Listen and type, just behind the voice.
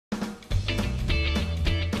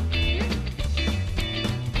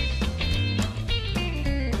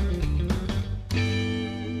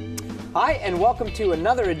Hi, and welcome to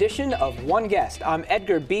another edition of One Guest. I'm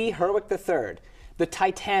Edgar B. Herwick III. The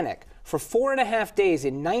Titanic. For 4.5 days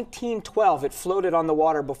in 1912, it floated on the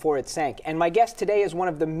water before it sank. And my guest today is one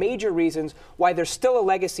of the major reasons why there's still a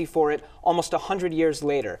legacy for it almost 100 years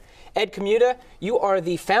later. Ed Kamuda, you are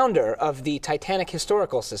the founder of the Titanic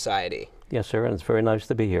Historical Society. Yes, sir, and it's very nice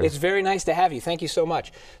to be here. It's very nice to have you. Thank you so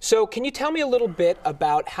much. So can you tell me a little bit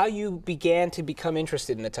about how you began to become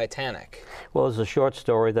interested in the Titanic? Well, it's a short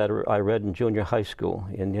story that I read in junior high school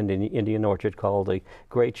in Indian Orchard called A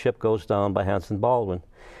Great Ship Goes Down by Hanson Baldwin.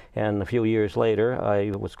 And a few years later,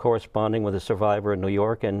 I was corresponding with a survivor in New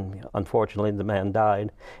York, and unfortunately the man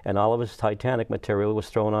died, and all of his Titanic material was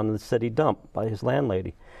thrown on the city dump by his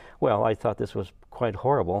landlady. Well, I thought this was quite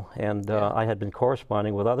horrible, and I had been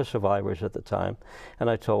corresponding with other survivors at the time, and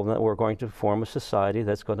I told them that we're going to form a society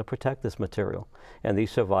that's going to protect this material. And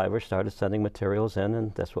these survivors started sending materials in,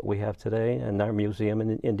 and that's what we have today in our museum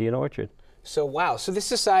in Indian Orchard. So wow, so this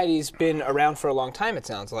society's been around for a long time, it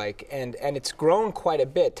sounds like, and it's grown quite a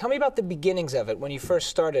bit. Tell me about the beginnings of it, when you first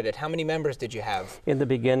started it. How many members did you have? In the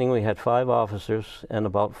beginning, we had 5 officers and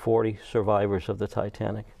about 40 survivors of the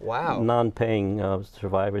Titanic. Wow. Non-paying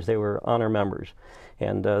survivors. They were honor members.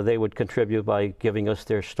 And they would contribute by giving us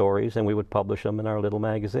their stories, and we would publish them in our little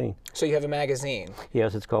magazine. So you have a magazine?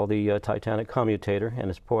 Yes, it's called the Titanic Commutator, and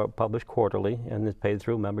it's published quarterly, and it's paid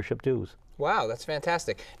through membership dues. Wow, that's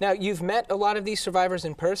fantastic. Now, you've met a lot of these survivors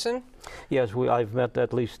in person? Yes, I've met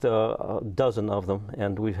at least a dozen of them,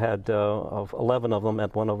 and we've had 11 of them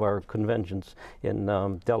at one of our conventions in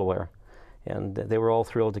Delaware. And they were all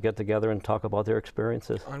thrilled to get together and talk about their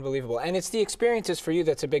experiences. Unbelievable. And it's the experiences for you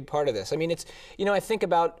that's a big part of this. I mean, it's, you know, I think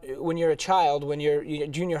about when you're a child, when you're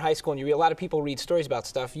junior high school, and you read, a lot of people read stories about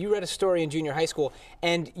stuff. You read a story in junior high school,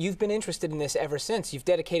 and you've been interested in this ever since. You've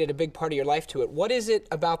dedicated a big part of your life to it. What is it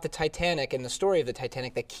about the Titanic and the story of the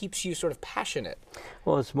Titanic that keeps you sort of passionate?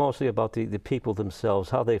 Well, it's mostly about the people themselves,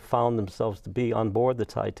 how they found themselves to be on board the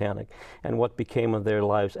Titanic, and what became of their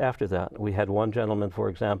lives after that. We had one gentleman, for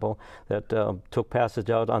example, that took passage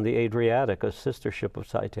out on the Adriatic, a sister ship of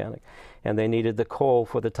Titanic, and they needed the coal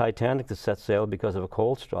for the Titanic to set sail because of a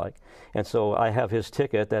coal strike. And so I have his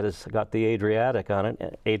ticket that has got the Adriatic on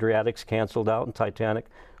it. Adriatic's canceled out and Titanic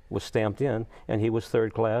was stamped in, and he was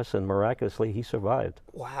third class, and miraculously he survived.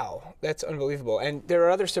 Wow, that's unbelievable. And there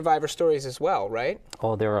are other survivor stories as well, right?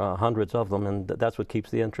 Oh, there are hundreds of them, and that's what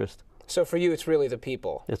keeps the interest. So for you, it's really the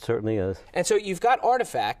people. It certainly is. And so you've got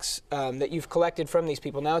artifacts that you've collected from these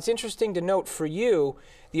people. Now, it's interesting to note for you,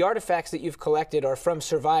 the artifacts that you've collected are from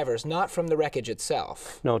survivors, not from the wreckage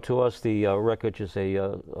itself. No, to us, the wreckage is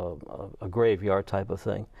a graveyard type of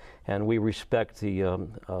thing, and we respect the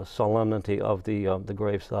solemnity of the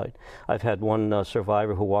gravesite. I've had one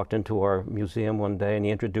survivor who walked into our museum one day, and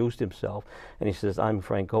he introduced himself, and he says, "I'm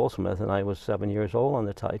Frank Goldsmith, and I was 7 years old on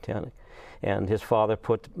the Titanic." And his father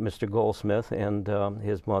put Mr. Goldsmith and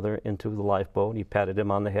his mother into the lifeboat. He patted him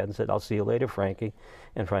on the head and said, "I'll see you later, Frankie."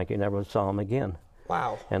 And Frankie never saw him again.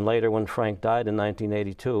 Wow. And later, when Frank died in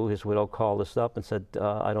 1982, his widow called us up and said,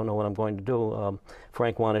 "I don't know what I'm going to do."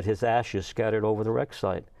 Frank wanted his ashes scattered over the wreck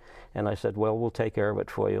site. And I said, "Well, we'll take care of it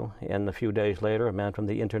for you." And a few days later, a man from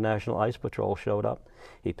the International Ice Patrol showed up.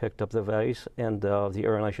 He picked up the vase, and the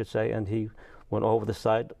urn, I should say, and he went over the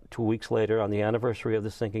site 2 weeks later on the anniversary of the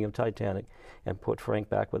sinking of Titanic and put Frank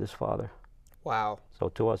back with his father. Wow. So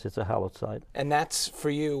to us, it's a hallowed site. And that's, for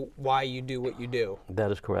you, why you do what you do? That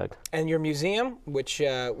is correct. And your museum, which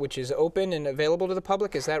is open and available to the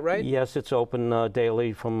public, is that right? Yes, it's open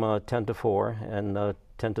daily from 10 to 4 and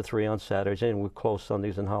 10 to 3 on Saturdays, and we're closed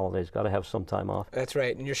Sundays and holidays. Got to have some time off. That's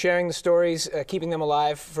right. And you're sharing the stories, keeping them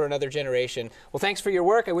alive for another generation. Well, thanks for your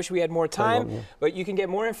work. I wish we had more time, but you can get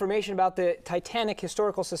more information about the Titanic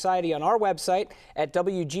Historical Society on our website at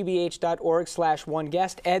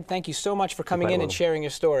wgbh.org/oneguest. Ed, thank you so much for coming in and sharing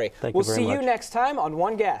your story. Thank you very much. We'll see you next time on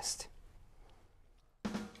One Guest.